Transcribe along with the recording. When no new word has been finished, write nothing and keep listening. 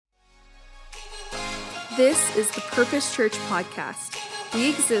This is the Purpose Church podcast. We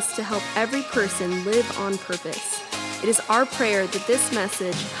exist to help every person live on purpose. It is our prayer that this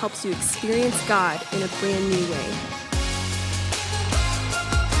message helps you experience God in a brand new way.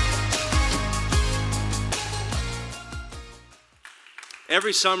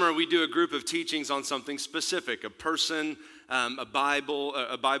 Every summer, we do a group of teachings on something specific, a person, a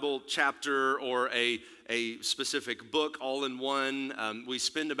Bible chapter, or a specific book all in one. We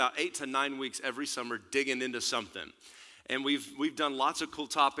spend about 8 to 9 weeks every summer digging into something. And we've done lots of cool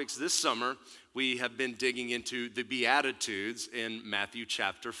topics. This summer, we have been digging into the Beatitudes in Matthew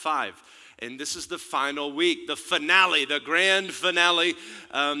chapter 5. And this is the final week, the finale, the grand finale.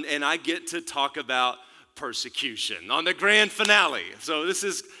 And I get to talk about persecution on the grand finale. So this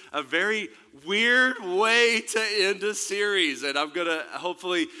is a very weird way to end a series, and I'm gonna,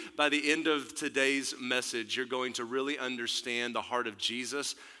 hopefully by the end of today's message, you're going to really understand the heart of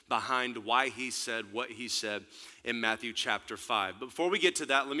Jesus behind why he said what he said in Matthew chapter 5. But before we get to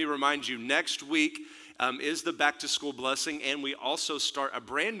that, let me remind you, next week is the back to school blessing, and we also start a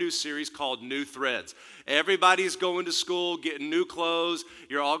brand new series called New Threads. Everybody's going to school, getting new clothes.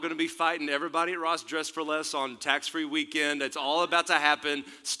 You're all going to be fighting everybody at Ross Dress for Less on tax-free weekend. It's all about to happen.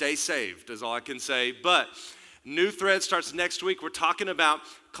 Stay saved is all I can say. But New Threads starts next week. We're talking about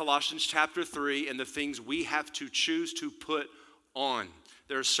Colossians chapter 3 and the things we have to choose to put on.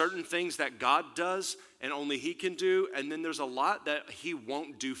 There are certain things that God does and only he can do, and then there's a lot that he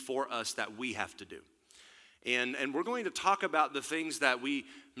won't do for us that we have to do. And we're going to talk about the things that we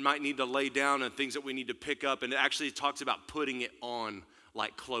might need to lay down and things that we need to pick up. And it actually talks about putting it on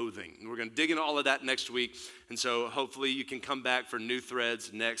like clothing. And we're going to dig into all of that next week. And so hopefully you can come back for New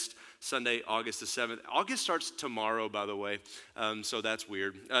Threads next Sunday, August the 7th. August starts tomorrow, by the way. So that's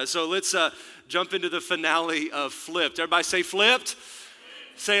weird. So let's jump into the finale of Flipped. Everybody say Flipped.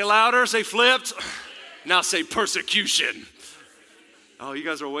 Say it louder. Say Flipped. Now say Persecution. Oh, you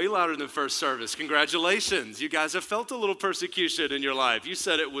guys are way louder than first service. Congratulations. You guys have felt a little persecution in your life. You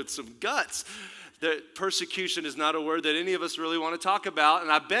said it with some guts. That persecution is not a word that any of us really want to talk about.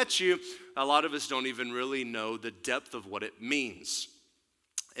 And I bet you a lot of us don't even really know the depth of what it means.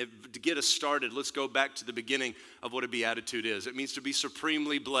 To get us started, let's go back to the beginning of what a beatitude is. It means to be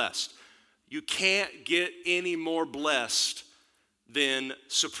supremely blessed. You can't get any more blessed than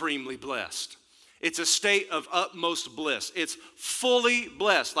supremely blessed. It's a state of utmost bliss. It's fully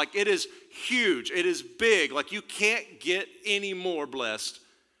blessed. Like it is huge. It is big. Like you can't get any more blessed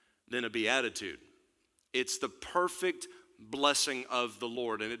than a beatitude. It's the perfect blessing of the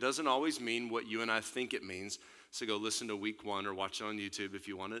Lord. And it doesn't always mean what you and I think it means. So go listen to week 1 or watch it on YouTube if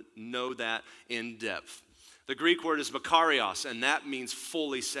you want to know that in depth. The Greek word is makarios, and that means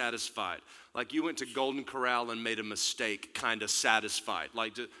fully satisfied. Like you went to Golden Corral and made a mistake, kind of satisfied.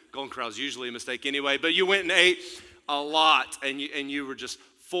 Like Golden Corral is usually a mistake anyway, but you went and ate a lot, and you were just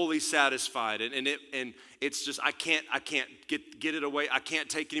fully satisfied. And it's just I can't get it away. I can't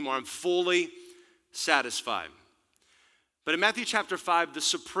take anymore. I'm fully satisfied. But in Matthew chapter 5, the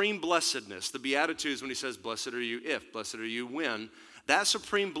supreme blessedness, the Beatitudes, when he says, "Blessed are you if, blessed are you when," that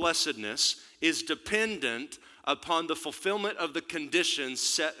supreme blessedness is dependent upon the fulfillment of the conditions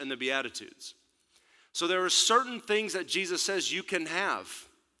set in the Beatitudes. So there are certain things that Jesus says you can have,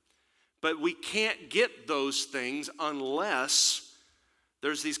 but we can't get those things unless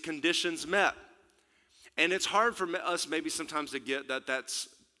there's these conditions met. And it's hard for us maybe sometimes to get that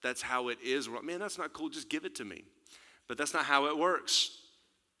that's how it is. We're like, man, that's not cool, just give it to me. But that's not how it works.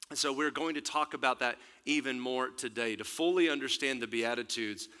 And so we're going to talk about that even more today. To fully understand the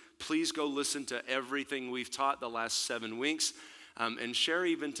Beatitudes, please go listen to everything we've taught the last 7 weeks and share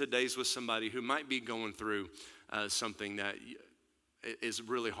even today's with somebody who might be going through something that is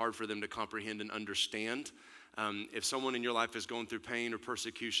really hard for them to comprehend and understand. If someone in your life is going through pain or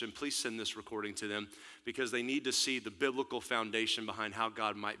persecution, please send this recording to them because they need to see the biblical foundation behind how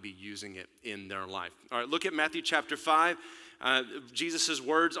God might be using it in their life. All right, look at Matthew chapter 5. Jesus'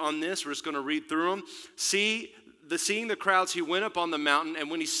 words on this, we're just going to read through them. Seeing the crowds, he went up on the mountain, and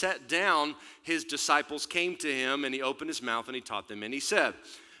when he sat down, his disciples came to him, and he opened his mouth, and he taught them. And he said,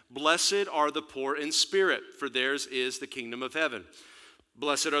 "Blessed are the poor in spirit, for theirs is the kingdom of heaven.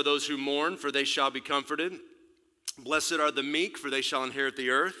 Blessed are those who mourn, for they shall be comforted. Blessed are the meek, for they shall inherit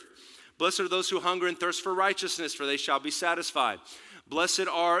the earth. Blessed are those who hunger and thirst for righteousness, for they shall be satisfied. Blessed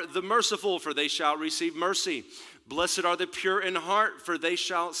are the merciful, for they shall receive mercy. Blessed are the pure in heart, for they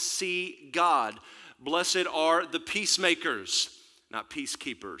shall see God. Blessed are the peacemakers," not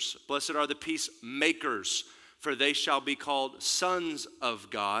peacekeepers. "Blessed are the peacemakers, for they shall be called sons of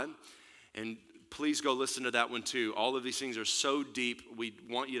God." And please go listen to that one too. All of these things are so deep. We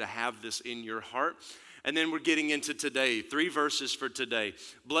want you to have this in your heart. And then we're getting into today, 3 verses for today.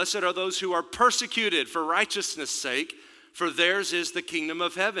 Blessed are those who are persecuted for righteousness' sake, for theirs is the kingdom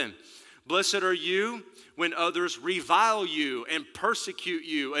of heaven. Blessed are you when others revile you and persecute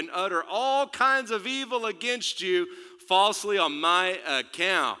you and utter all kinds of evil against you falsely on my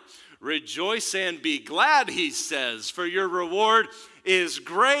account. Rejoice and be glad, he says, for your reward is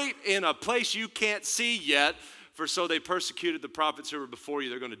great in a place you can't see yet. For so they persecuted the prophets who were before you.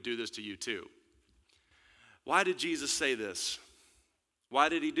 They're going to do this to you too. Why did Jesus say this? Why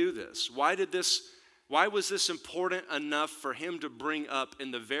did he do this? Why was this important enough for him to bring up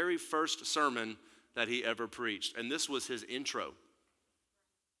in the very first sermon that he ever preached? And this was his intro.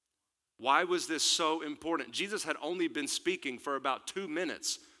 Why was this so important? Jesus had only been speaking for about 2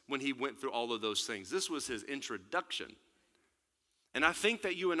 minutes when he went through all of those things. This was his introduction. And I think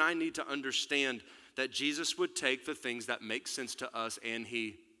that you and I need to understand that Jesus would take the things that make sense to us and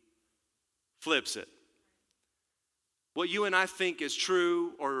he flips it. What you and I think is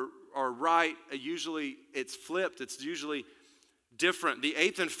true or right, usually it's flipped. It's usually different. The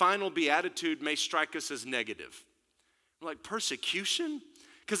 8th and final beatitude may strike us as negative. We're like, persecution?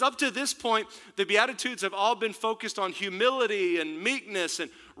 Because up to this point, the Beatitudes have all been focused on humility and meekness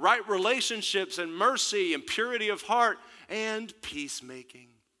and right relationships and mercy and purity of heart and peacemaking.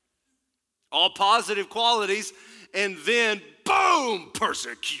 All positive qualities, and then, boom,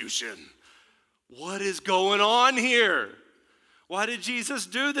 persecution. What is going on here? Why did Jesus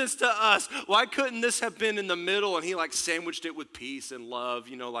do this to us? Why couldn't this have been in the middle and he like sandwiched it with peace and love?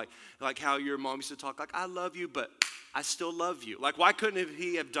 You know, like how your mom used to talk, like, I love you, but I still love you. Like, why couldn't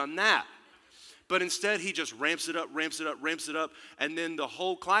he have done that? But instead, he just ramps it up, and then the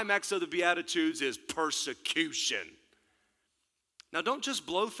whole climax of the Beatitudes is persecution. Now, don't just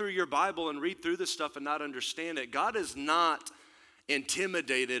blow through your Bible and read through this stuff and not understand it. God is not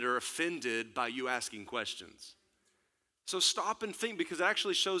intimidated or offended by you asking questions. So stop and think, because it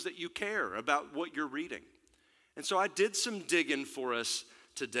actually shows that you care about what you're reading. And so I did some digging for us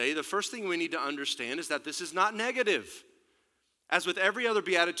today. The first thing we need to understand is that this is not negative. As with every other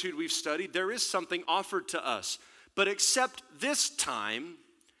beatitude we've studied, there is something offered to us. But except this time,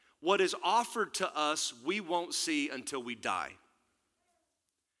 what is offered to us, we won't see until we die.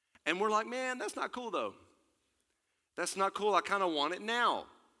 And we're like, man, that's not cool though. That's not cool. I kind of want it now.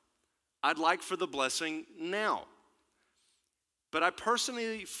 I'd like for the blessing now. But I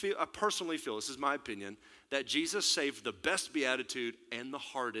personally feel, this is my opinion, that Jesus saved the best beatitude and the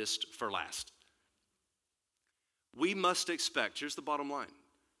hardest for last. We must expect, here's the bottom line,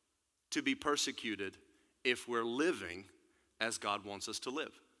 to be persecuted if we're living as God wants us to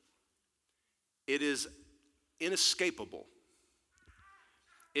live. It is inescapable.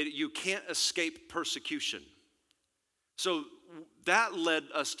 You can't escape persecution. So that led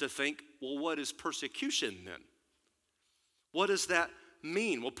us to think, well, what is persecution then? What does that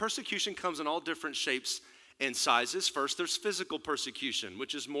mean? Well, persecution comes in all different shapes and sizes. First, there's physical persecution,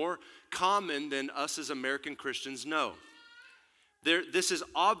 which is more common than us as American Christians know. This is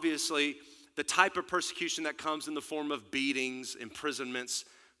obviously the type of persecution that comes in the form of beatings, imprisonments,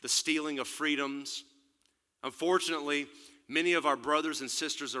 the stealing of freedoms. Unfortunately, many of our brothers and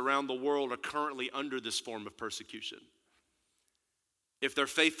sisters around the world are currently under this form of persecution. If they're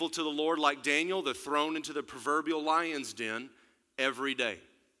faithful to the Lord like Daniel, they're thrown into the proverbial lion's den every day,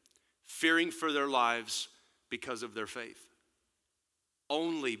 fearing for their lives because of their faith.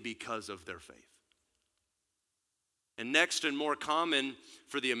 Only because of their faith. And next and more common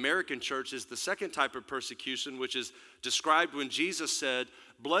for the American church is the second type of persecution, which is described when Jesus said,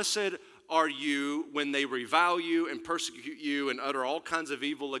 "Blessed are you when they revile you and persecute you and utter all kinds of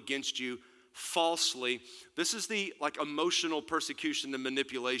evil against you falsely." This is the emotional persecution and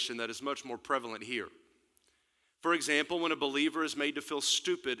manipulation that is much more prevalent here. For example, when a believer is made to feel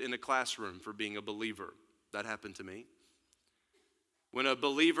stupid in a classroom for being a believer. That happened to me. When a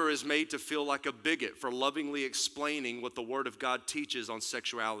believer is made to feel like a bigot for lovingly explaining what the Word of God teaches on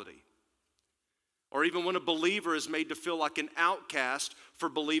sexuality. Or even when a believer is made to feel like an outcast for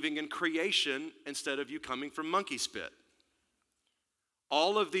believing in creation instead of you coming from monkey spit.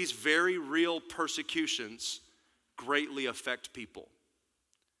 All of these very real persecutions greatly affect people.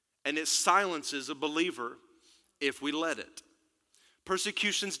 And it silences a believer if we let it.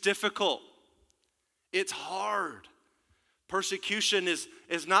 Persecution's difficult. It's hard. Persecution is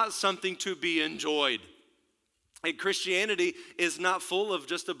not something to be enjoyed. And Christianity is not full of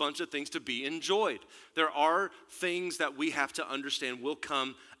just a bunch of things to be enjoyed. There are things that we have to understand will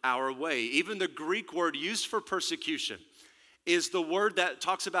come our way. Even the Greek word used for persecution is the word that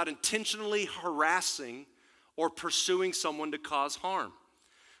talks about intentionally harassing or pursuing someone to cause harm.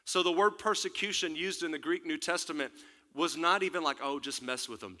 So the word persecution used in the Greek New Testament was not even like, oh, just mess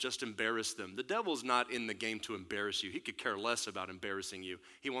with them, just embarrass them. The devil's not in the game to embarrass you. He could care less about embarrassing you.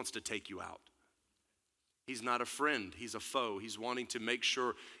 He wants to take you out. He's not a friend, he's a foe. He's wanting to make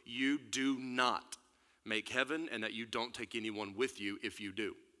sure you do not make heaven and that you don't take anyone with you if you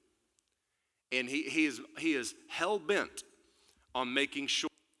do. And he is hell-bent on making sure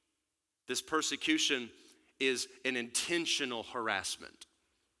this persecution is an intentional harassment,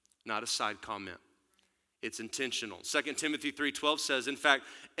 not a side comment. It's intentional. 2 Timothy 3:12 says, in fact,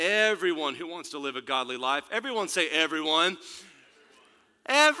 everyone who wants to live a godly life, everyone say everyone.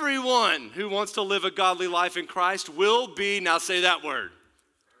 Everyone who wants to live a godly life in Christ will be, now say that word,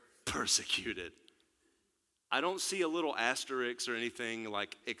 persecuted. I don't see a little asterisk or anything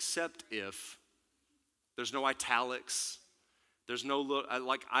like, except if. There's no italics. There's no look.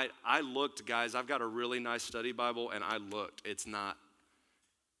 I looked, guys. I've got a really nice study Bible, and I looked. It's not.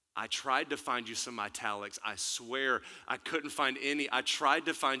 I tried to find you some italics. I swear I couldn't find any. I tried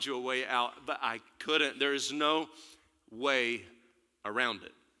to find you a way out, but I couldn't. There is no way around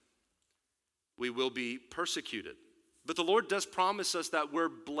it. We will be persecuted. But the Lord does promise us that we're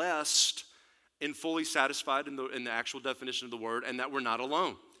blessed and fully satisfied in the actual definition of the word, and that we're not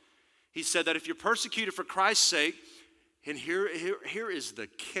alone. He said that if you're persecuted for Christ's sake, and here is the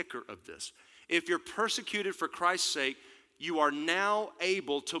kicker of this. If you're persecuted for Christ's sake, you are now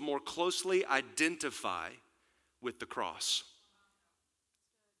able to more closely identify with the cross.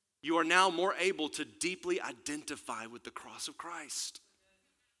 You are now more able to deeply identify with the cross of Christ.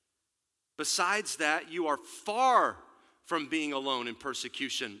 Besides that, you are far from being alone in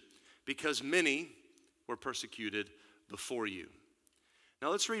persecution because many were persecuted before you. Now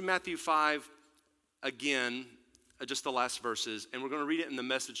let's read Matthew 5 again, just the last verses, and we're going to read it in the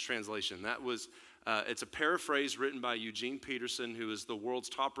Message translation. It's a paraphrase written by Eugene Peterson, who is the world's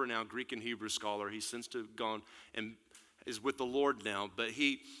top renowned Greek and Hebrew scholar. He's since gone and is with the Lord now, but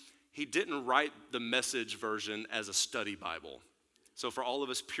he didn't write the Message version as a study Bible. So for all of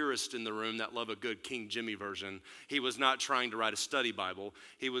us purists in the room that love a good King Jimmy version, he was not trying to write a study Bible.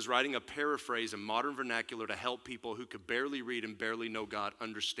 He was writing a paraphrase in modern vernacular to help people who could barely read and barely know God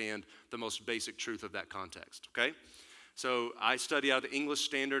understand the most basic truth of that context, okay? So I study out the English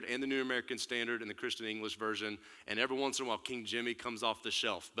Standard and the New American Standard and the Christian English version, and every once in a while King Jimmy comes off the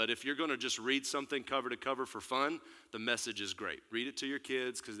shelf. But if you're going to just read something cover to cover for fun, the Message is great. Read it to your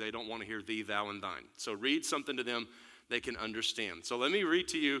kids because they don't want to hear thee, thou, and thine. So read something to them they can understand. So let me read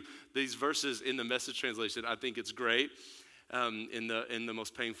to you these verses in the Message translation. I think it's great in the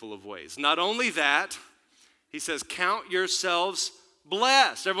most painful of ways. Not only that, he says, count yourselves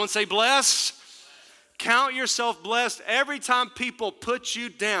blessed. Everyone say blessed. Count yourself blessed every time people put you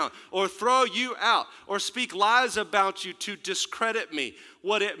down or throw you out or speak lies about you to discredit me.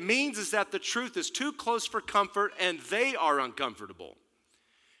 What it means is that the truth is too close for comfort and they are uncomfortable.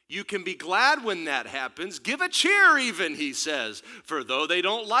 You can be glad when that happens. Give a cheer even, he says, for though they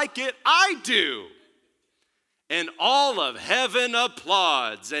don't like it, I do. And all of heaven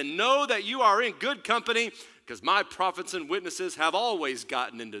applauds. And know that you are in good company because my prophets and witnesses have always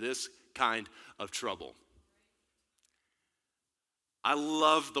gotten into this kind of trouble. I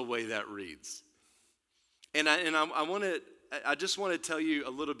love the way that reads. And I just want to tell you a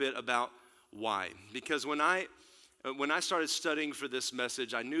little bit about why. Because when I started studying for this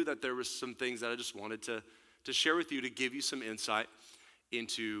message, I knew that there was some things that I just wanted to share with you to give you some insight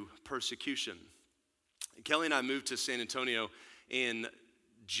into persecution. Kelly and I moved to San Antonio in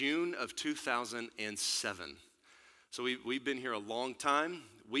June of 2007. So we've been here a long time.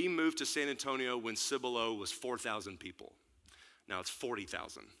 We moved to San Antonio when Cibolo was 4,000 people. Now it's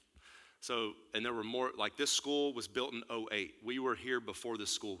 40,000. So, and there were more, like this school was built in 2008. We were here before this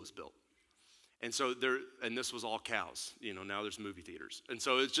school was built. And so this was all cows, now there's movie theaters. And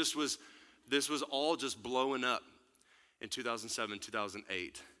so this was all just blowing up in 2007,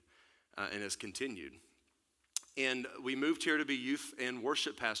 2008, and has continued. And we moved here to be youth and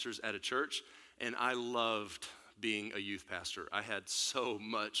worship pastors at a church, and I loved being a youth pastor. I had so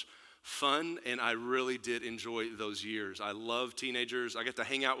much fun, and I really did enjoy those years. I love teenagers. I got to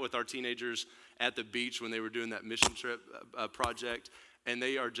hang out with our teenagers at the beach when they were doing that mission trip project. And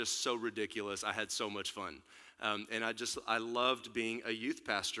they are just so ridiculous. I had so much fun. And I loved being a youth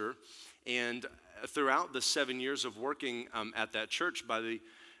pastor. And throughout the 7 years of working at that church, by the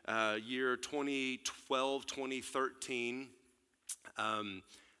year 2012, 2013,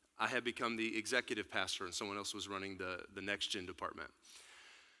 I had become the executive pastor and someone else was running the next gen department.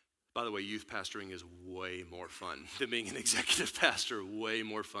 By the way, youth pastoring is way more fun than being an executive pastor, way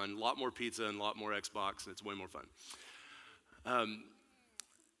more fun. A lot more pizza and a lot more Xbox, and it's way more fun.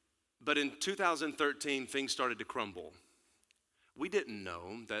 But in 2013, things started to crumble. We didn't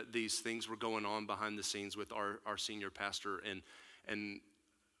know that these things were going on behind the scenes with our senior pastor. And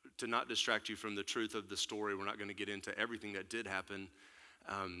to not distract you from the truth of the story, we're not going to get into everything that did happen.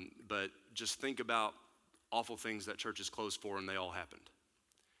 But just think about awful things that churches closed for, and they all happened.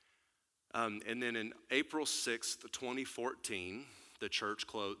 And then in April 6th, 2014, the church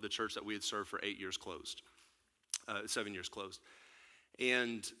that we had served for 8 years closed. 7 years closed.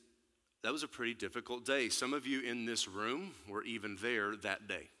 And that was a pretty difficult day. Some of you in this room were even there that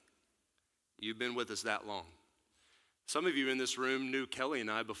day. You've been with us that long. Some of you in this room knew Kelly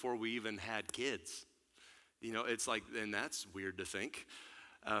and I before we even had kids. You know, it's like, and that's weird to think.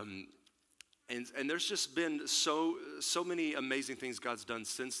 And there's just been so many amazing things God's done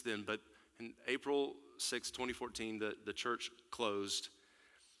since then. But in April 6, 2014, the church closed,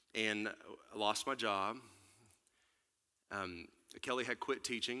 and I lost my job. Kelly had quit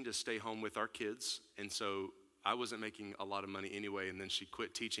teaching to stay home with our kids, and so I wasn't making a lot of money anyway, and then she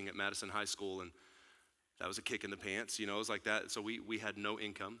quit teaching at Madison High School, and that was a kick in the pants, you know, it was like that. So we had no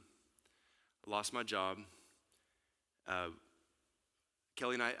income. I lost my job.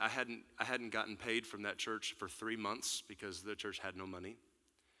 Kelly and I hadn't gotten paid from that church for 3 months because the church had no money.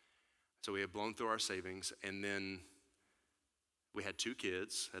 So we had blown through our savings, and then we had 2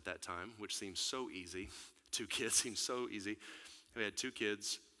 kids at that time, which seems so easy. 2 kids seems so easy. We had 2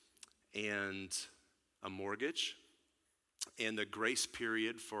 kids and a mortgage, and the grace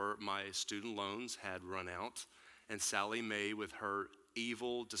period for my student loans had run out, and Sally Mae, with her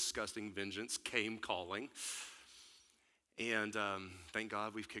evil, disgusting vengeance, came calling. And thank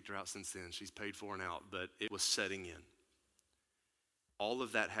God we've kicked her out since then. She's paid for and out, but it was setting in. All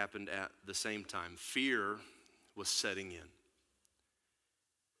of that happened at the same time. Fear was setting in.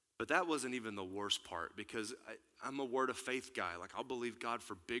 But that wasn't even the worst part, because I'm a word of faith guy. Like, I'll believe God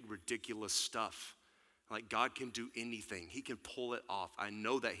for big, ridiculous stuff. Like, God can do anything. He can pull it off. I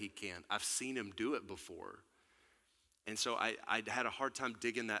know that he can. I've seen him do it before. And so I had a hard time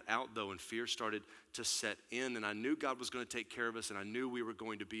digging that out, though, and fear started to set in. And I knew God was going to take care of us, and I knew we were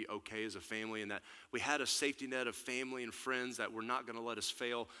going to be okay as a family, and that we had a safety net of family and friends that were not going to let us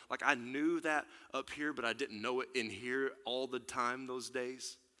fail. Like, I knew that up here, but I didn't know it in here all the time those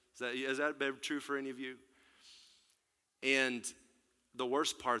days. Is that true for any of you? And the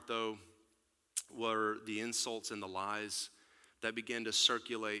worst part, though, were the insults and the lies that began to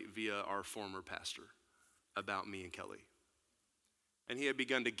circulate via our former pastor about me and Kelly. And he had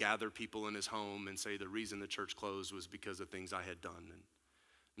begun to gather people in his home and say the reason the church closed was because of things I had done. And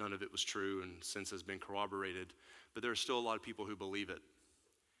none of it was true, and since has been corroborated. But there are still a lot of people who believe it.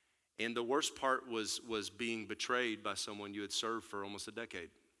 And the worst part was being betrayed by someone you had served for almost a decade.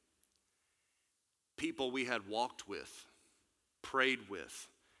 People we had walked with, prayed with,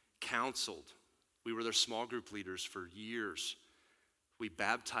 counseled. We were their small group leaders for years. We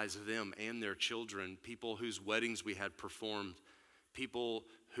baptized them and their children, people whose weddings we had performed, people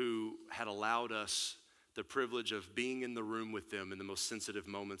who had allowed us the privilege of being in the room with them in the most sensitive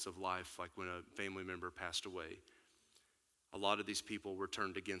moments of life, like when a family member passed away. A lot of these people were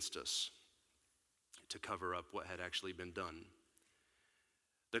turned against us to cover up what had actually been done.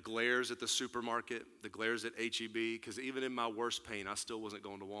 The glares at the supermarket, the glares at H-E-B, because even in my worst pain, I still wasn't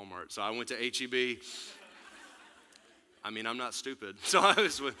going to Walmart. So I went to H-E-B. I mean, I'm not stupid. So I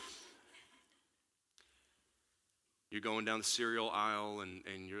was with, you're going down the cereal aisle and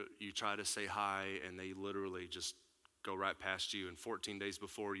you try to say hi, and they literally just go right past you. And 14 days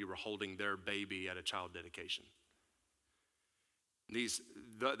before, you were holding their baby at a child dedication.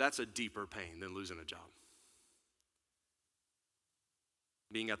 That's a deeper pain than losing a job.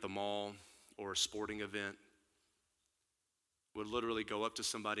 Being at the mall or a sporting event, would literally go up to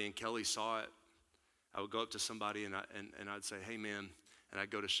somebody, and Kelly saw it. I would go up to somebody and I'd say, hey man, and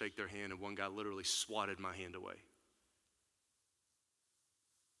I'd go to shake their hand, and one guy literally swatted my hand away.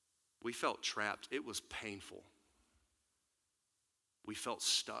 We felt trapped. It was painful. We felt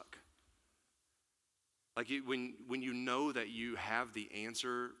stuck. Like when you know that you have the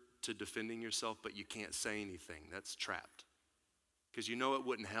answer to defending yourself, but you can't say anything, that's trapped. Because you know it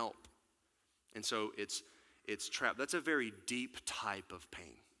wouldn't help. And so it's trapped. That's a very deep type of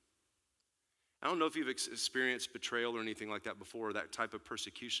pain. I don't know if you've experienced betrayal or anything like that before, or that type of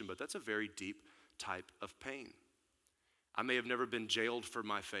persecution, but that's a very deep type of pain. I may have never been jailed for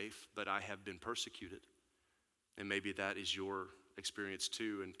my faith, but I have been persecuted. And maybe that is your experience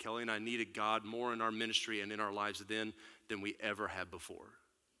too. And Kelly and I needed God more in our ministry and in our lives then than we ever had before.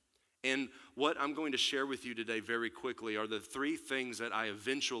 And what I'm going to share with you today very quickly are the 3 things that I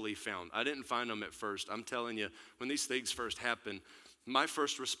eventually found. I didn't find them at first. I'm telling you, when these things first happened, My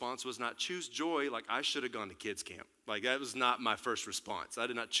first response was not choose joy, like I should have gone to kids camp. Like that was not my first response. I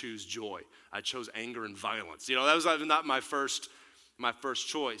did not choose joy. I chose anger and violence. That was not my first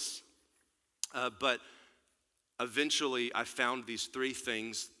choice. But eventually I found these three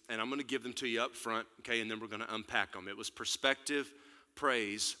things, and I'm going to give them to you up front, okay, and then we're going to unpack them. It was perspective,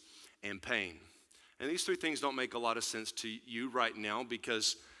 praise, and pain. And these three things don't make a lot of sense to you right now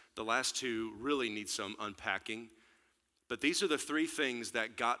because the last two really need some unpacking. But these are the three things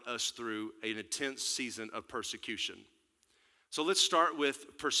that got us through an intense season of persecution. So let's start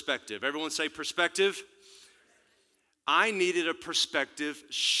with perspective. Everyone say perspective. I needed a perspective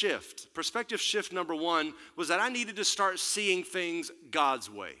shift. Perspective shift number one was that I needed to start seeing things God's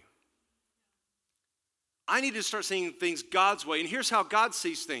way. I needed to start seeing things God's way. And here's how God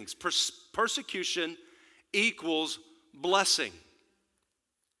sees things. Persecution equals blessing.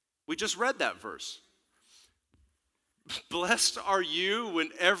 We just read that verse. Blessed are you when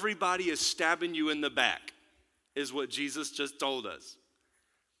everybody is stabbing you in the back, is what Jesus just told us.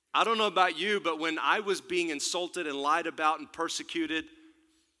 I don't know about you, but when I was being insulted and lied about and persecuted,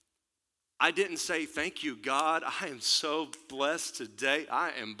 I didn't say, thank you, God. I am so blessed today.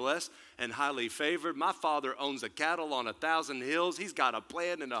 I am blessed and highly favored. My Father owns a cattle on 1,000 hills. He's got a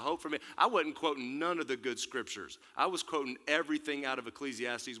plan and a hope for me. I wasn't quoting none of the good scriptures. I was quoting everything out of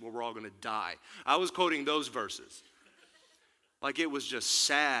Ecclesiastes where we're all going to die. I was quoting those verses. Like it was just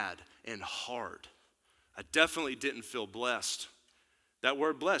sad and hard. I definitely didn't feel blessed. That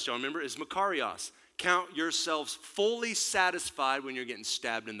word blessed, y'all remember, is makarios. Count yourselves fully satisfied when you're getting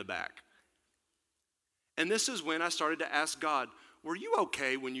stabbed in the back. And this is when I started to ask God, were you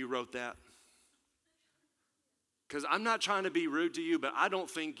okay when you wrote that? Because I'm not trying to be rude to you, but I don't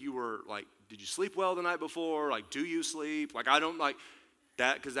think you were like, did you sleep well the night before? Like, do you sleep? Like, I don't like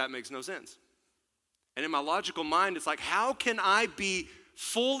that because that makes no sense. And in my logical mind, it's like, how can I be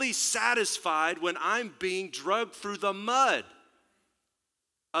fully satisfied when I'm being dragged through the mud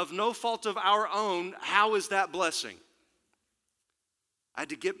of no fault of our own? How is that blessing? I had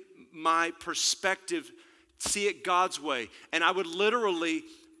to get my perspective, see it God's way. And I would literally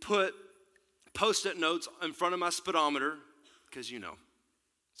put Post-it notes in front of my speedometer, because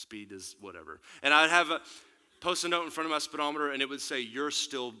speed is whatever. And I would have a Post-it note in front of my speedometer, and it would say, you're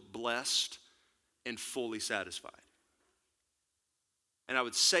still blessed and fully satisfied. And I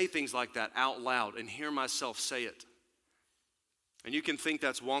would say things like that out loud and hear myself say it. And you can think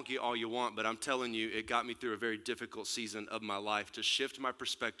that's wonky all you want, but I'm telling you, it got me through a very difficult season of my life to shift my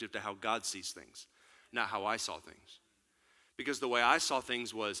perspective to how God sees things, not how I saw things. Because the way I saw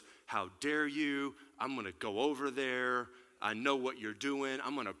things was, how dare you? I'm going to go over there. I know what you're doing.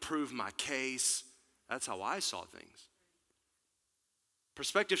 I'm going to prove my case. That's how I saw things.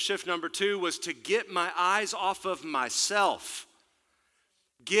 Perspective shift number two was to get my eyes off of myself.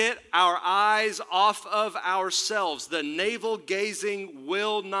 Get our eyes off of ourselves. The navel gazing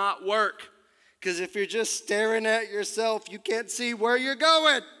will not work. Because if you're just staring at yourself, you can't see where you're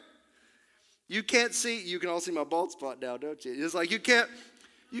going. You can't see. You can all see my bald spot now, don't you? It's like you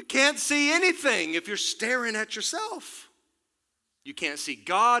can't see anything if you're staring at yourself. You can't see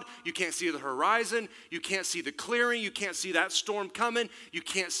God. You can't see the horizon. You can't see the clearing. You can't see that storm coming. You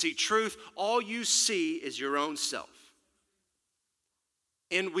can't see truth. All you see is your own self.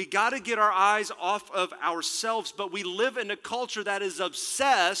 And we got to get our eyes off of ourselves, but we live in a culture that is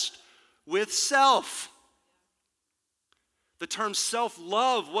obsessed with self. The term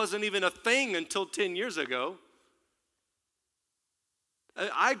self-love wasn't even a thing until 10 years ago.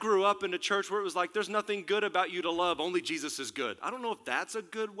 I grew up in a church where it was like, there's nothing good about you to love, only Jesus is good. I don't know if that's a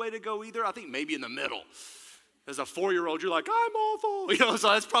good way to go either. I think maybe in the middle. As a 4-year-old, you're like, I'm awful. So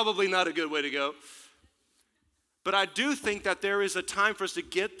that's probably not a good way to go. But I do think that there is a time for us to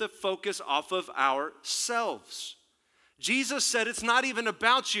get the focus off of ourselves. Jesus said it's not even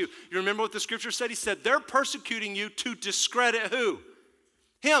about you. You remember what the scripture said? He said, they're persecuting you to discredit who?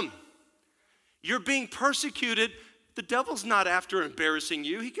 Him. You're being persecuted. The devil's not after embarrassing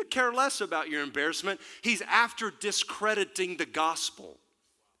you. He could care less about your embarrassment. He's after discrediting the gospel.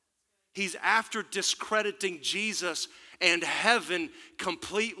 He's after discrediting Jesus and heaven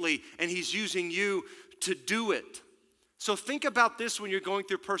completely, and he's using you to do it. So think about this when you're going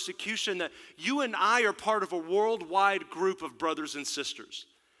through persecution, that you and I are part of a worldwide group of brothers and sisters.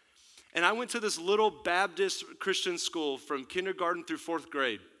 And I went to this little Baptist Christian school from kindergarten through 4th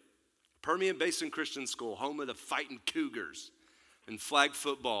grade. Permian Basin Christian School, home of the Fighting Cougars and flag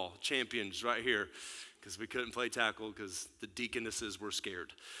football champions right here, because we couldn't play tackle because the deaconesses were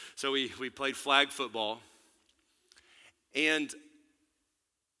scared. So we played flag football, and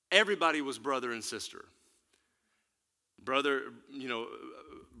everybody was brother and sister. Brother,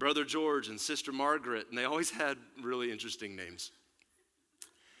 Brother George and Sister Margaret, and they always had really interesting names.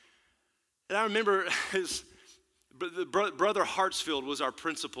 And I remember Brother Hartsfield was our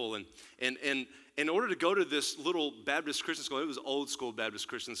principal, and in order to go to this little Baptist Christian school, it was old school Baptist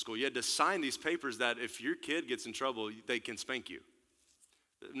Christian school, you had to sign these papers that if your kid gets in trouble, they can spank you.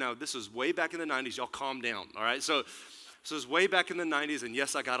 Now, this was way back in the 90s. Y'all calm down, all right? So it was way back in the 90s, and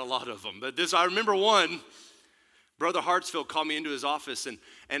yes, I got a lot of them. But I remember one, Brother Hartsfield called me into his office,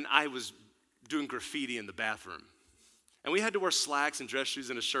 and I was doing graffiti in the bathroom. And we had to wear slacks and dress shoes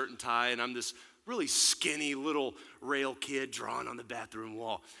and a shirt and tie, and I'm this really skinny little rail kid drawing on the bathroom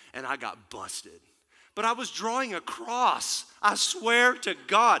wall, and I got busted. But I was drawing a cross. I swear to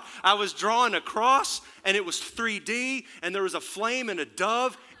God, I was drawing a cross, and it was 3D, and there was a flame and a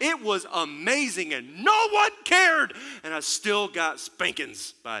dove. It was amazing, and no one cared, and I still got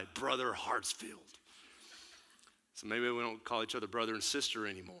spankings by Brother Hartsfield. So maybe we don't call each other brother and sister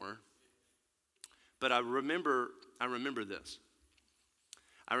anymore. But I remember this.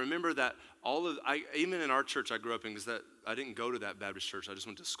 I remember that even in our church I grew up in, because I didn't go to that Baptist church, I just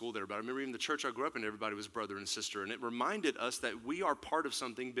went to school there, but I remember even the church I grew up in, everybody was brother and sister, and it reminded us that we are part of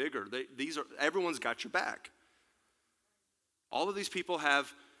something bigger. Everyone's got your back. All of these people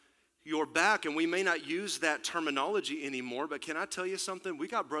have your back, and we may not use that terminology anymore, but can I tell you something? We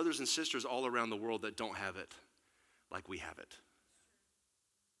got brothers and sisters all around the world that don't have it like we have it.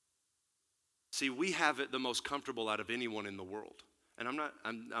 See, we have it the most comfortable out of anyone in the world. And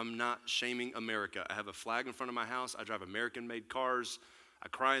I'm not shaming America. I have a flag in front of my house. I drive American-made cars. I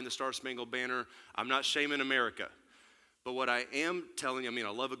cry in the Star-Spangled Banner. I'm not shaming America. But what I am telling you,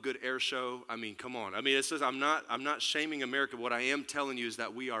 I love a good air show. Come on. It says I'm not shaming America. What I am telling you is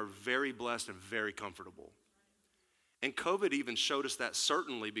that we are very blessed and very comfortable. And COVID even showed us that,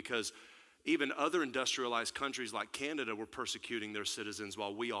 certainly, because even other industrialized countries like Canada were persecuting their citizens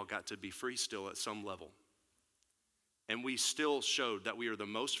while we all got to be free still at some level. And we still showed that we are the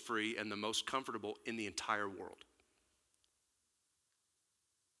most free and the most comfortable in the entire world.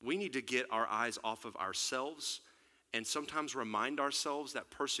 We need to get our eyes off of ourselves and sometimes remind ourselves that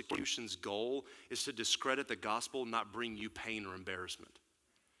persecution's goal is to discredit the gospel, not bring you pain or embarrassment.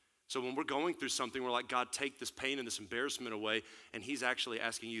 So when we're going through something, we're like, God, take this pain and this embarrassment away, and he's actually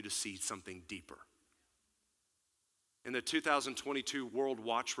asking you to see something deeper. In the 2022 World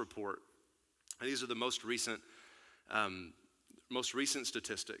Watch Report, and these are the most recent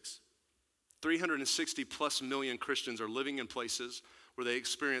statistics, 360 plus million Christians are living in places where they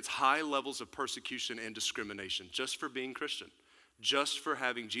experience high levels of persecution and discrimination just for being Christian, just for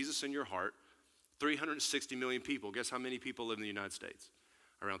having Jesus in your heart. 360 million people. Guess how many people live in the United States?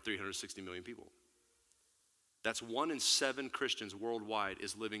 Around 360 million people. That's 1 in 7 Christians worldwide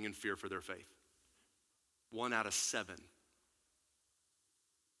is living in fear for their faith. 1 out of 7.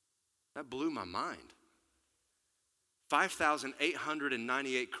 That blew my mind.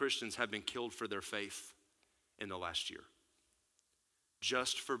 5,898 Christians have been killed for their faith in the last year.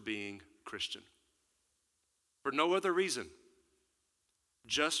 Just for being Christian. For no other reason.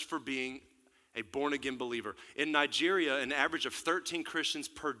 Just for being a born-again believer. In Nigeria, an average of 13 Christians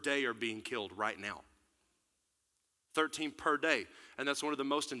per day are being killed right now. 13 per day. And that's one of the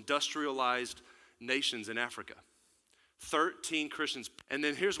most industrialized nations in Africa. 13 Christians. And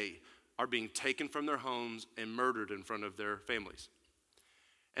then here's what are being taken from their homes and murdered in front of their families.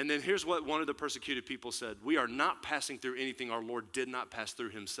 And then here's what one of the persecuted people said. We are not passing through anything our Lord did not pass through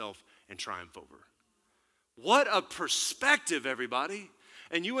himself and triumph over. What a perspective, everybody.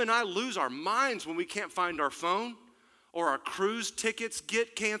 And you and I lose our minds when we can't find our phone, or our cruise tickets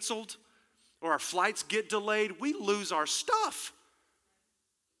get canceled, or our flights get delayed. We lose our stuff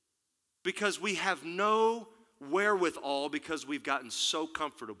because we have no wherewithal because we've gotten so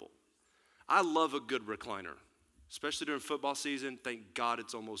comfortable. I love a good recliner, especially during football season. Thank God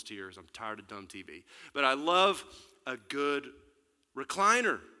it's almost here, as I'm tired of dumb TV. But I love a good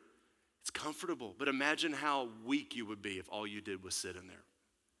recliner. It's comfortable, but imagine how weak you would be if all you did was sit in there.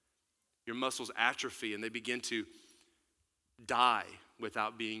 Your muscles atrophy and they begin to die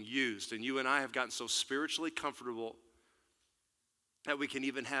without being used. And you and I have gotten so spiritually comfortable that we can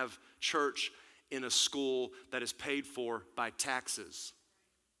even have church in a school that is paid for by taxes.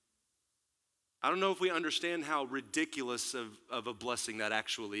 I don't know if we understand how ridiculous of a blessing that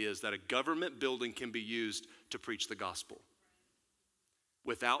actually is, that a government building can be used to preach the gospel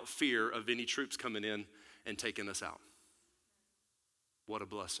without fear of any troops coming in and taking us out. What a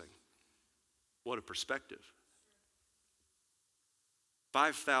blessing. What a perspective.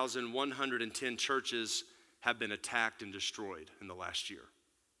 5,110 churches have been attacked and destroyed in the last year.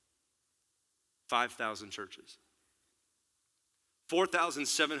 5,000 churches.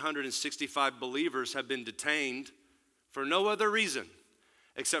 4,765 believers have been detained for no other reason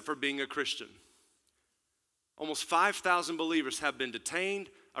except for being a Christian. Almost 5,000 believers have been detained,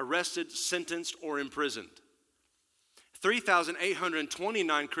 arrested, sentenced, or imprisoned.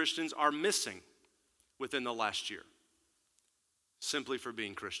 3,829 Christians are missing within the last year, simply for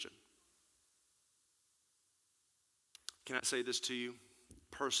being Christian. Can I say this to you?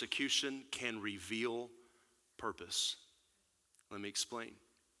 Persecution can reveal purpose. Let me explain.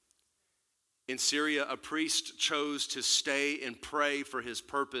 In Syria, a priest chose to stay and pray for his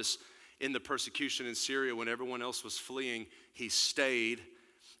purpose in the persecution in Syria when everyone else was fleeing. He stayed,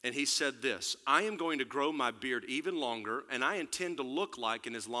 and he said this: I am going to grow my beard even longer, and I intend to look like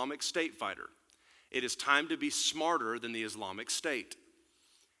an Islamic State fighter. It is time to be smarter than the Islamic State.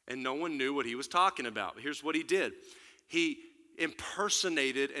 And no one knew what he was talking about. Here's what he did. He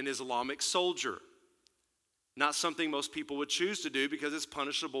impersonated an Islamic soldier. Not something most people would choose to do because it's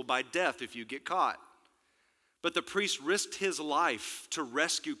punishable by death if you get caught. But the priest risked his life to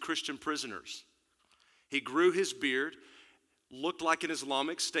rescue Christian prisoners. He grew his beard, looked like an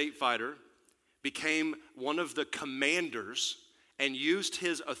Islamic State fighter, became one of the commanders, and used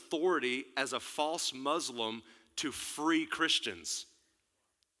his authority as a false Muslim to free Christians.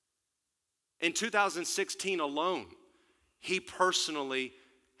 In 2016 alone, he personally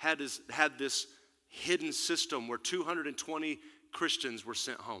had this hidden system where 220 Christians were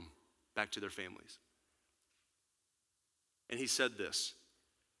sent home, back to their families. And he said this: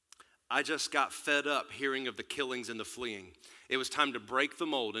 I just got fed up hearing of the killings and the fleeing. It was time to break the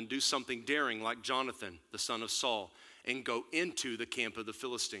mold and do something daring like Jonathan, the son of Saul, and go into the camp of the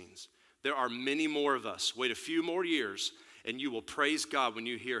Philistines. There are many more of us. Wait a few more years, and you will praise God when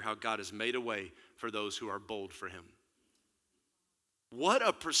you hear how God has made a way for those who are bold for him. What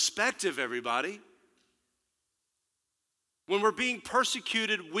a perspective, everybody. When we're being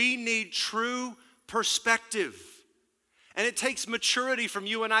persecuted, we need true perspective. And it takes maturity from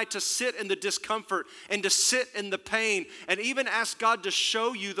you and I to sit in the discomfort and to sit in the pain and even ask God to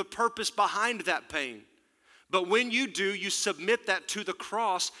show you the purpose behind that pain. But when you do, you submit that to the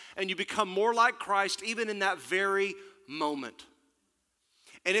cross and you become more like Christ even in that very moment.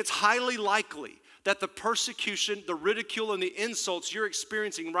 And it's highly likely that the persecution, the ridicule, and the insults you're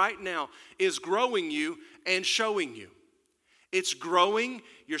experiencing right now is growing you and showing you. It's growing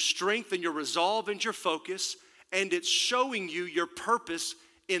your strength and your resolve and your focus, and it's showing you your purpose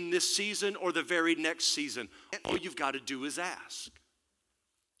in this season or the very next season. And all you've got to do is ask.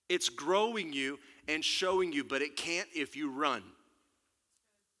 It's growing you and showing you, but it can't if you run.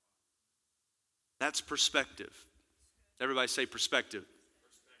 That's perspective. Everybody say perspective.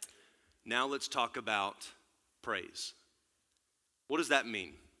 Now let's talk about praise. What does that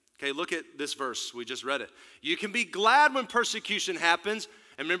mean? Okay, look at this verse. We just read it. You can be glad when persecution happens.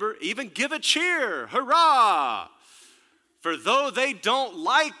 And remember, even give a cheer. Hurrah! For though they don't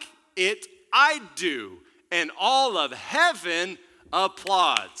like it, I do. And all of heaven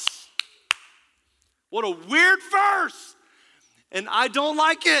applauds. What a weird verse. And I don't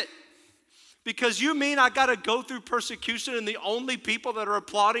like it. Because you mean I got to go through persecution and the only people that are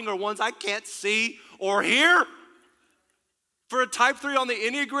applauding are ones I can't see or hear? For a type 3 on the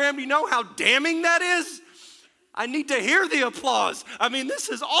Enneagram, you know how damning that is? I need to hear the applause. I mean, this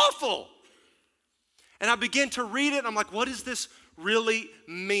is awful. And I began to read it, and I'm like, what does this really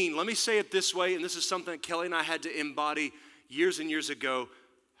mean? Let me say it this way, and this is something that Kelly and I had to embody years and years ago.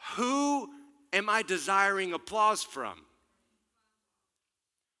 Who am I desiring applause from?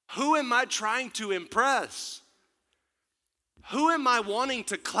 Who am I trying to impress? Who am I wanting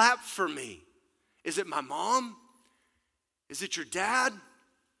to clap for me? Is it my mom? Is it your dad?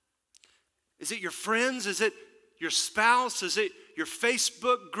 Is it your friends? Is it your spouse? Is it your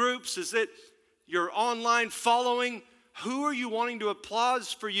Facebook groups? Is it your online following? Who are you wanting to applaud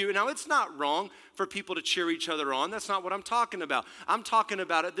for you? Now, it's not wrong for people to cheer each other on. That's not what I'm talking about. I'm talking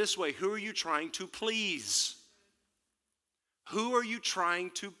about it this way. Who are you trying to please? Who are you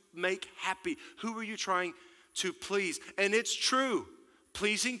trying to make happy? Who are you trying to please? And it's true.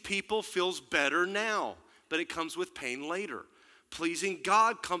 Pleasing people feels better now, but it comes with pain later. Pleasing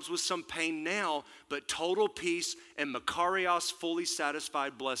God comes with some pain now, but total peace and makarios, fully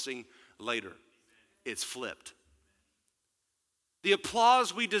satisfied blessing later. It's flipped. The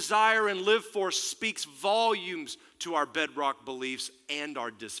applause we desire and live for speaks volumes to our bedrock beliefs and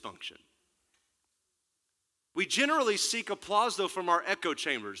our dysfunction. We generally seek applause, though, from our echo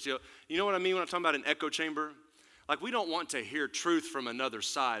chambers. You know what I mean when I'm talking about an echo chamber? Like, we don't want to hear truth from another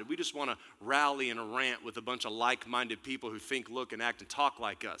side. We just want to rally in a rant with a bunch of like-minded people who think, look, and act and talk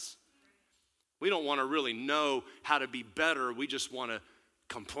like us. We don't want to really know how to be better. We just want to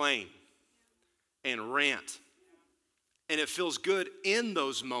complain and rant. And it feels good in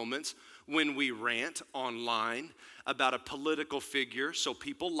those moments when we rant online about a political figure so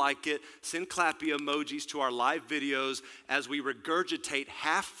people like it. Send clappy emojis to our live videos as we regurgitate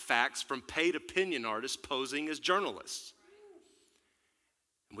half facts from paid opinion artists posing as journalists.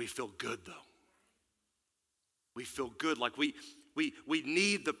 And we feel good though. We feel good like we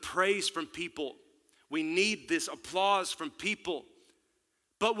need the praise from people. We need this applause from people.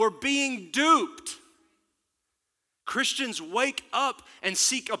 But we're being duped. Christians wake up and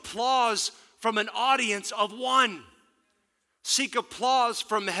seek applause from an audience of one. Seek applause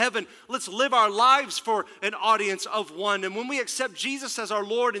from heaven. Let's live our lives for an audience of one. And when we accept Jesus as our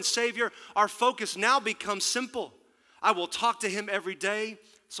Lord and Savior, our focus now becomes simple. I will talk to him every day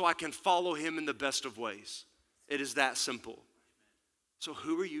so I can follow him in the best of ways. It is that simple. So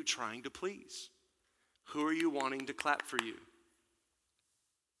who are you trying to please? Who are you wanting to clap for you?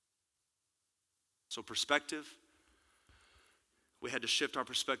 So perspective. We had to shift our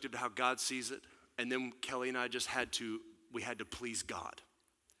perspective to how God sees it. And then Kelly and I we had to please God.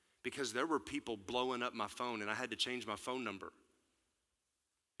 Because there were people blowing up my phone and I had to change my phone number.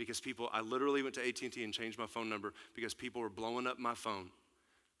 Because I literally went to AT&T and changed my phone number because people were blowing up my phone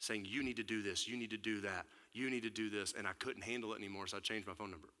saying, you need to do this, you need to do that, you need to do this. And I couldn't handle it anymore, so I changed my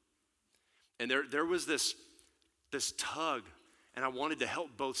phone number. And there was this tug, and I wanted to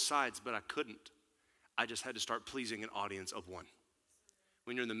help both sides, but I couldn't. I just had to start pleasing an audience of one.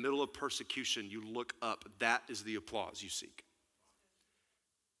 When you're in the middle of persecution, you look up. That is the applause you seek.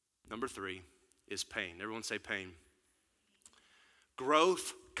 Number 3 is pain. Everyone say pain.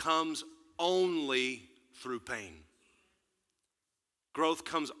 Growth comes only through pain. Growth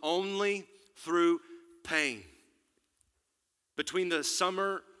comes only through pain. Between the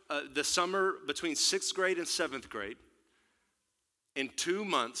summer between 6th grade and 7th grade, in 2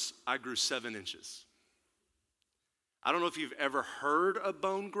 months, I grew 7 inches. I don't know if you've ever heard a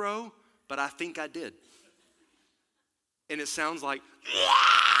bone grow, but I think I did. And it sounds like,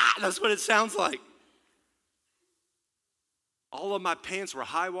 that's what it sounds like. All of my pants were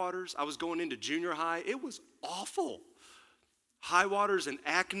high waters. I was going into junior high. It was awful. High waters and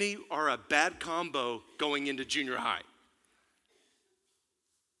acne are a bad combo going into junior high.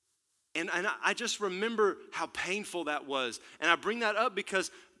 And I just remember how painful that was. And I bring that up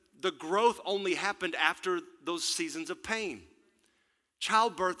because the growth only happened after those seasons of pain.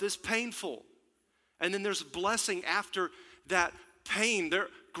 Childbirth is painful. And then there's blessing after that pain.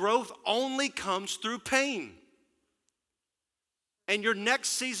 Growth only comes through pain. And your next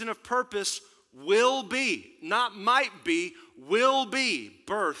season of purpose will be, not might be, will be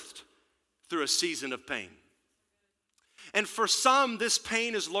birthed through a season of pain. And for some, this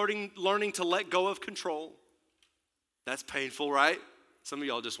pain is learning to let go of control. That's painful, right? Some of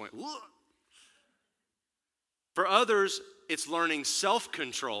y'all just went, whoa. For others, it's learning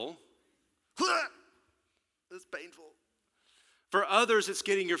self-control. That's painful. For others, it's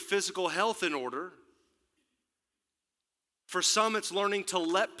getting your physical health in order. For some, it's learning to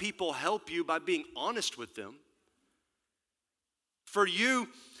let people help you by being honest with them. For you,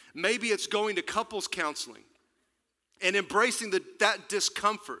 maybe it's going to couples counseling and embracing that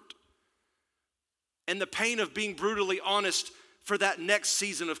discomfort and the pain of being brutally honest for that next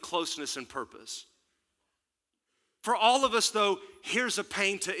season of closeness and purpose. For all of us, though, here's a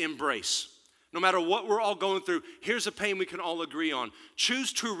pain to embrace. No matter what we're all going through, here's a pain we can all agree on.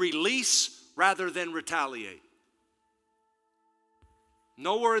 Choose to release rather than retaliate.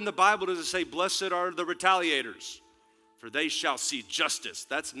 Nowhere in the Bible does it say, blessed are the retaliators, for they shall see justice.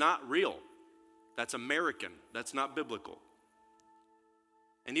 That's not real. That's American. That's not biblical.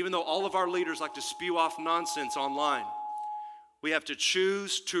 And even though all of our leaders like to spew off nonsense online, we have to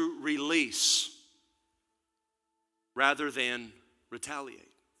choose to release rather than retaliate.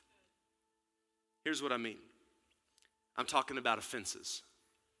 Here's what I mean. I'm talking about offenses.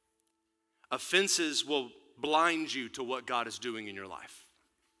 Offenses will blind you to what God is doing in your life.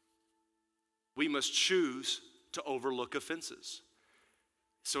 We must choose to overlook offenses.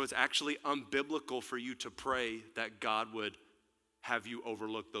 So it's actually unbiblical for you to pray that God would have you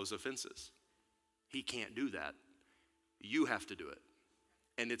overlook those offenses. He can't do that. You have to do it.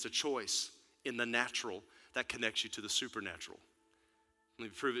 And it's a choice in the natural that connects you to the supernatural. Let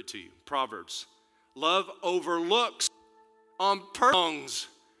me prove it to you. Proverbs. Love overlooks on wrongs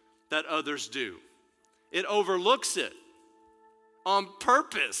that others do. It overlooks it on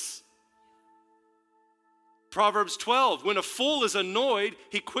purpose. Proverbs 12, when a fool is annoyed,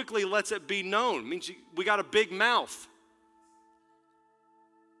 he quickly lets it be known. It means we got a big mouth.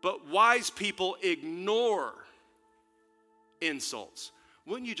 but wise people ignore insults.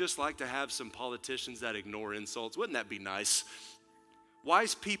 Wouldn't you just like to have some politicians that ignore insults? Wouldn't that be nice?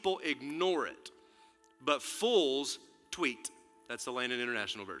 Wise people ignore it, but fools tweet. That's the Landon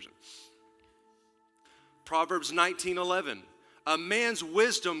International Version. Proverbs 19:11. A man's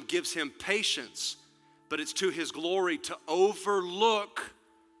wisdom gives him patience, but it's to his glory to overlook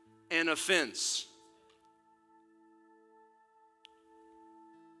an offense.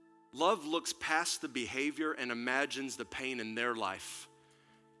 Love looks past the behavior and imagines the pain in their life,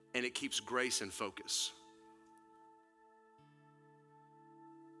 and it keeps grace in focus.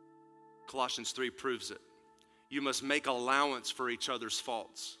 Colossians 3 proves it. You must make allowance for each other's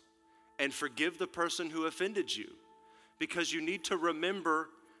faults and forgive the person who offended you, because you need to remember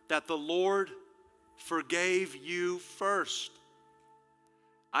that the Lord forgave you first.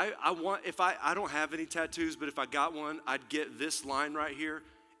 I don't have any tattoos, but if I got one, I'd get this line right here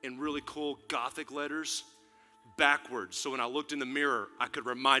in really cool Gothic letters backwards. So when I looked in the mirror, I could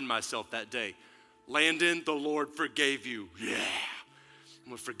remind myself that day, Landon, the Lord forgave you. Yeah, I'm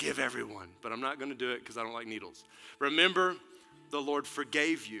gonna forgive everyone, but I'm not gonna do it because I don't like needles. Remember, the Lord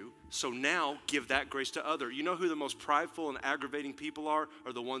forgave you, so now give that grace to others. You know who the most prideful and aggravating people are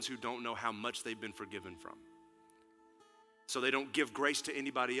the ones who don't know how much they've been forgiven from. So they don't give grace to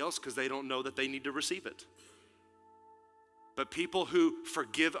anybody else because they don't know that they need to receive it. But people who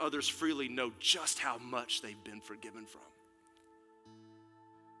forgive others freely know just how much they've been forgiven from.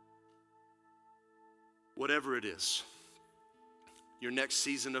 Whatever it is, your next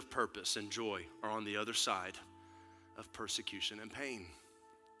season of purpose and joy are on the other side of persecution and pain.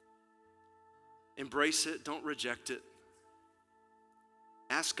 Embrace it, don't reject it.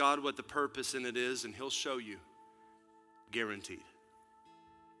 Ask God what the purpose in it is, and He'll show you. Guaranteed.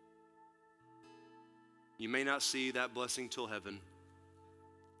 You may not see that blessing till heaven,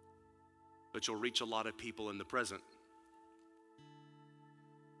 but you'll reach a lot of people in the present.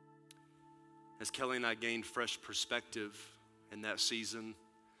 As Kelly and I gained fresh perspective in that season,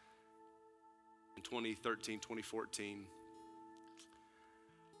 in 2013, 2014,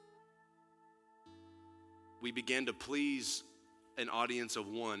 we began to please an audience of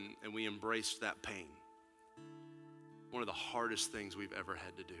one, and we embraced that pain. One of the hardest things we've ever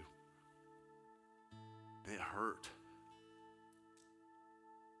had to do. And it hurt.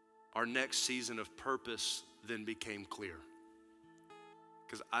 Our next season of purpose then became clear.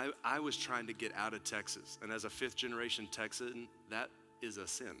 Because I was trying to get out of Texas. And as a fifth generation Texan, that is a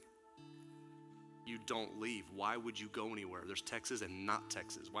sin. You don't leave. Why would you go anywhere? There's Texas and not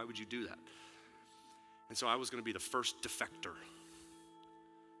Texas. Why would you do that? And so I was going to be the first defector.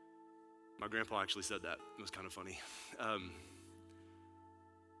 My grandpa actually said that. It was kind of funny.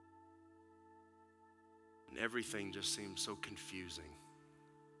 And everything just seemed so confusing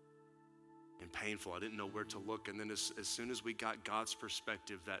and painful. I didn't know where to look. And then as soon as we got God's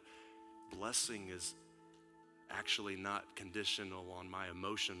perspective that blessing is actually not conditional on my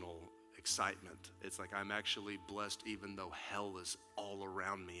emotional excitement. It's like I'm actually blessed even though hell is all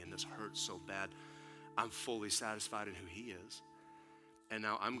around me and this hurts so bad. I'm fully satisfied in who He is. And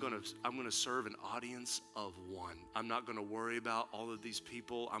now I'm gonna serve an audience of one. I'm not gonna worry about all of these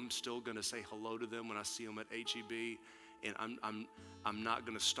people. I'm still gonna say hello to them when I see them at HEB, and I'm not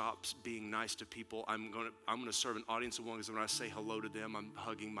gonna stop being nice to people. I'm gonna serve an audience of one, because when I say hello to them, I'm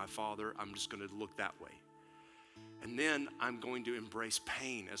hugging my Father. I'm just gonna look that way. And then I'm going to embrace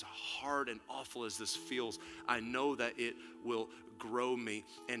pain. As hard and awful as this feels, I know that it will grow me.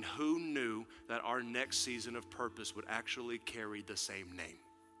 And who knew that our next season of purpose would actually carry the same name?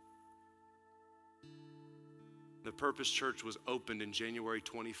 The Purpose Church was opened in January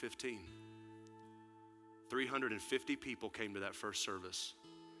 2015. 350 people came to that first service.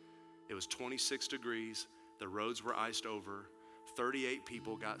 It was 26 degrees. The roads were iced over. 38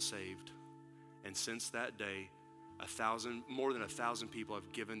 people got saved. And since that day, more than 1,000 people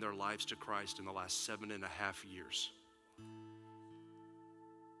have given their lives to Christ in the last 7.5 years.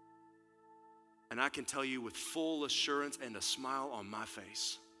 And I can tell you with full assurance and a smile on my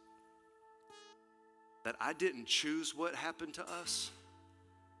face that I didn't choose what happened to us,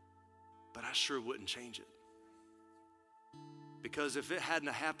 but I sure wouldn't change it. Because if it hadn't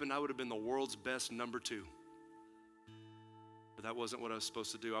happened, I would have been the world's best number 2. But that wasn't what I was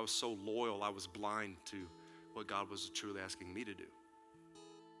supposed to do. I was so loyal, I was blind to what God was truly asking me to do.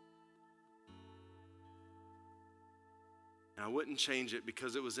 And I wouldn't change it,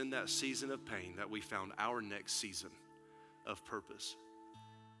 because it was in that season of pain that we found our next season of purpose.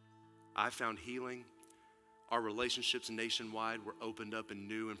 I found healing. Our relationships nationwide were opened up in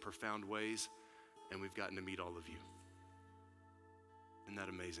new and profound ways, and we've gotten to meet all of you. Isn't that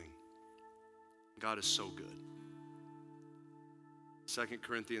amazing? God is so good. 2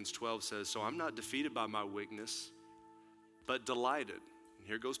 Corinthians 12 says, so I'm not defeated by my weakness, but delighted. And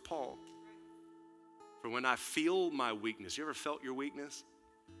here goes Paul. For when I feel my weakness, you ever felt your weakness?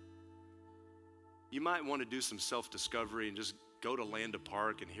 You might want to do some self-discovery and just go to Land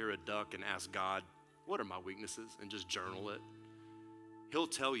Park and hear a duck and ask God, what are my weaknesses? And just journal it. He'll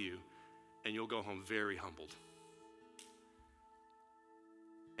tell you, and you'll go home very humbled.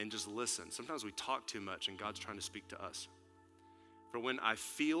 And just listen. Sometimes we talk too much and God's trying to speak to us. For when I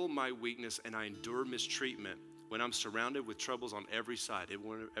feel my weakness and I endure mistreatment, when I'm surrounded with troubles on every side,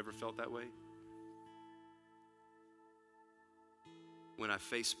 anyone ever felt that way? When I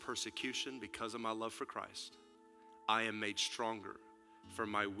face persecution because of my love for Christ, I am made stronger, for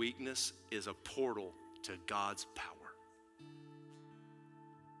my weakness is a portal to God's power.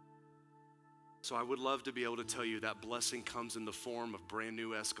 So I would love to be able to tell you that blessing comes in the form of brand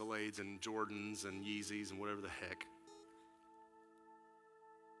new Escalades and Jordans and Yeezys and whatever the heck.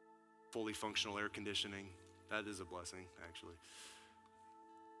 Fully functional air conditioning. That is a blessing, actually.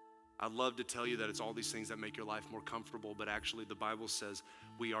 I'd love to tell you that it's all these things that make your life more comfortable, but actually the Bible says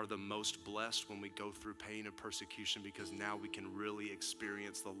we are the most blessed when we go through pain and persecution because now we can really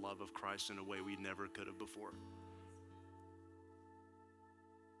experience the love of Christ in a way we never could have before.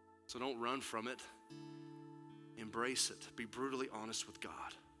 So don't run from it. Embrace it. Be brutally honest with God.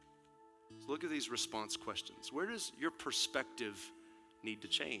 So look at these response questions. Where does your perspective need to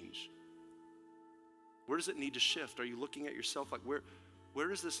change? Where does it need to shift? Are you looking at yourself like, where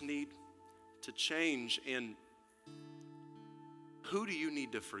does this need to change? And who do you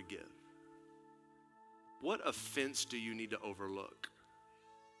need to forgive? What offense do you need to overlook?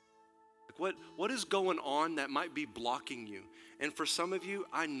 Like what is going on that might be blocking you? And for some of you,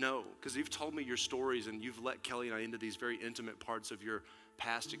 I know, because you've told me your stories and you've let Kelly and I into these very intimate parts of your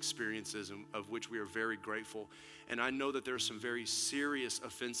past experiences, and of which we are very grateful. And I know that there are some very serious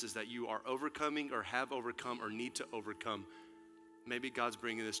offenses that you are overcoming or have overcome or need to overcome. Maybe God's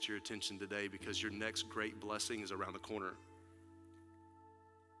bringing this to your attention today because your next great blessing is around the corner.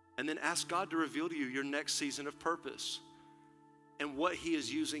 And then ask God to reveal to you your next season of purpose and what He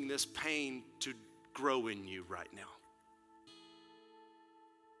is using this pain to grow in you right now.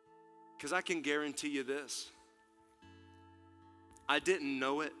 Because I can guarantee you this. I didn't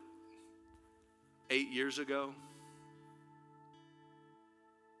know it 8 years ago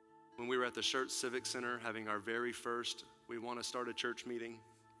when we were at the Church Civic Center having our very first we want to start a church meeting.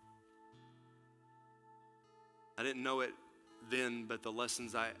 I didn't know it then, but the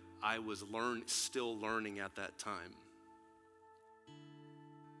lessons I was still learning at that time.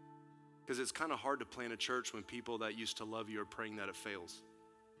 Because it's kind of hard to plant a church when people that used to love you are praying that it fails.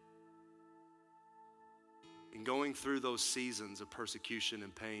 And going through those seasons of persecution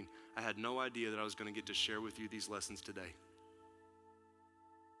and pain, I had no idea that I was going to get to share with you these lessons today.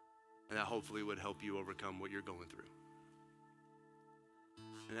 And that hopefully would help you overcome what you're going through.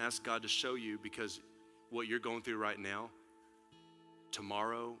 And ask God to show you, because what you're going through right now,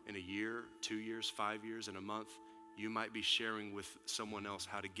 tomorrow, in a year, 2 years, 5 years, in a month, you might be sharing with someone else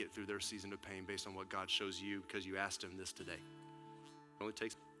how to get through their season of pain based on what God shows you because you asked Him this today. It only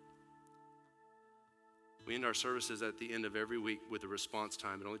takes. We end our services at the end of every week with a response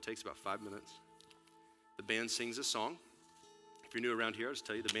time. It only takes about 5 minutes. The band sings a song. If you're new around here, I'll just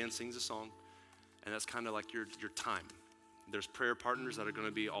tell you, the band sings a song, and that's kind of like your time. There's prayer partners that are going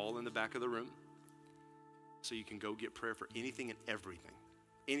to be all in the back of the room, so you can go get prayer for anything and everything.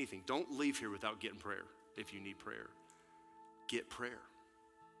 Anything. Don't leave here without getting prayer if you need prayer. Get prayer.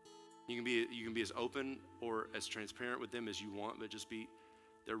 You can be as open or as transparent with them as you want, but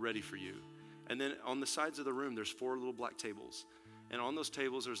they're ready for you. And then on the sides of the room, there's 4 little black tables. And on those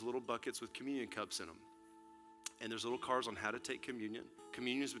tables, there's little buckets with communion cups in them. And there's little cards on how to take communion.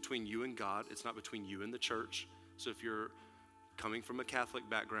 Communion is between you and God. It's not between you and the church. So if you're coming from a Catholic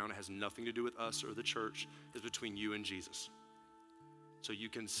background, it has nothing to do with us or the church. It's between you and Jesus. So you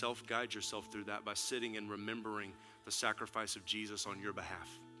can self-guide yourself through that by sitting and remembering the sacrifice of Jesus on your behalf.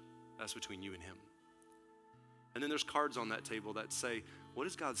 That's between you and Him. And then there's cards on that table that say, what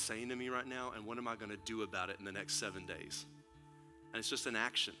is God saying to me right now, and what am I going to do about it in the next 7 days? And it's just an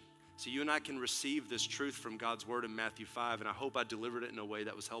action. So you and I can receive this truth from God's word in Matthew 5, and I hope I delivered it in a way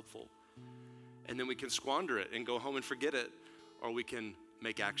that was helpful. And then we can squander it and go home and forget it, or we can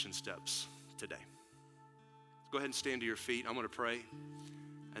make action steps today. Go ahead and stand to your feet. I'm going to pray,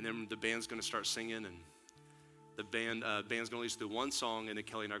 and then the band's going to start singing, and the band's going to lead us through one song, and then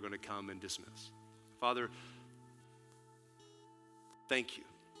Kelly and I are going to come and dismiss. Father, thank you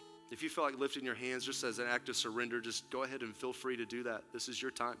If you feel like lifting your hands just as an act of surrender, just go ahead and feel free to do that. This is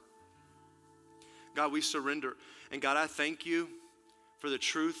your time. God, we surrender. And God, I thank you for the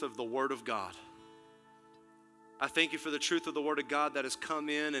truth of the Word of God. I thank you for the truth of the Word of God that has come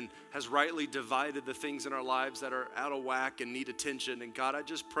in and has rightly divided the things in our lives that are out of whack and need attention. And God, I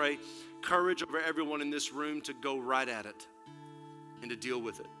just pray courage over everyone in this room to go right at it and to deal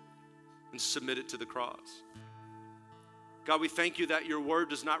with it and submit it to the cross. God, we thank you that your word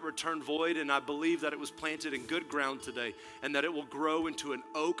does not return void, and I believe that it was planted in good ground today and that it will grow into an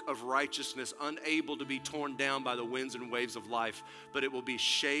oak of righteousness, unable to be torn down by the winds and waves of life, but it will be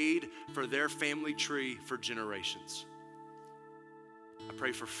shade for their family tree for generations. I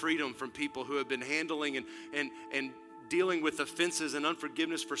pray for freedom from people who have been handling and dealing with offenses and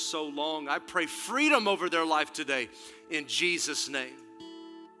unforgiveness for so long. I pray freedom over their life today in Jesus' name.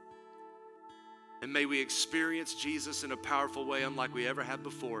 And may we experience Jesus in a powerful way unlike we ever have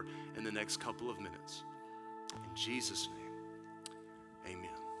before in the next couple of minutes. In Jesus' name,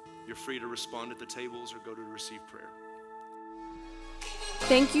 amen. You're free to respond at the tables or go to receive prayer.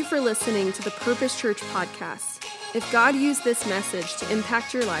 Thank you for listening to the Purpose Church podcast. If God used this message to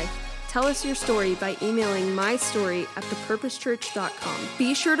impact your life, tell us your story by emailing mystory@thepurposechurch.com.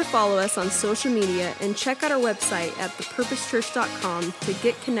 Be sure to follow us on social media and check out our website at thepurposechurch.com to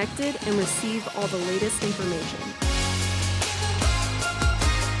get connected and receive all the latest information.